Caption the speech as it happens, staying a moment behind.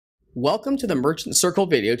Welcome to the Merchant Circle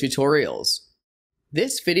video tutorials.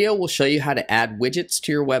 This video will show you how to add widgets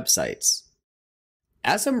to your websites.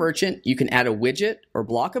 As a merchant, you can add a widget or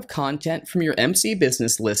block of content from your MC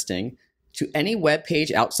business listing to any web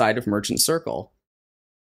page outside of Merchant Circle.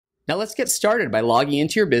 Now let's get started by logging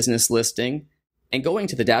into your business listing and going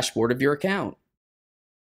to the dashboard of your account.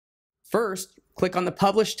 First, click on the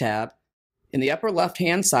Publish tab in the upper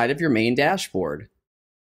left-hand side of your main dashboard.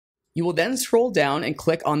 You will then scroll down and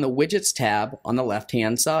click on the Widgets tab on the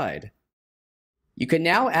left-hand side. You can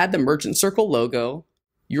now add the Merchant Circle logo,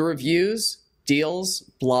 your reviews, deals,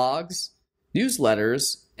 blogs,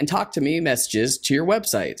 newsletters, and Talk to Me messages to your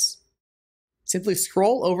websites. Simply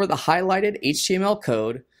scroll over the highlighted HTML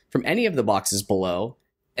code from any of the boxes below,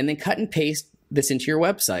 and then cut and paste this into your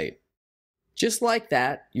website. Just like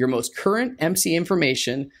that, your most current MC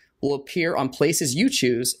information will appear on places you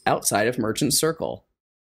choose outside of Merchant Circle.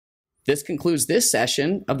 This concludes this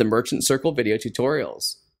session of the Merchant Circle video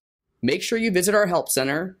tutorials. Make sure you visit our Help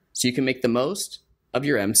Center so you can make the most of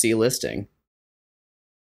your MC listing.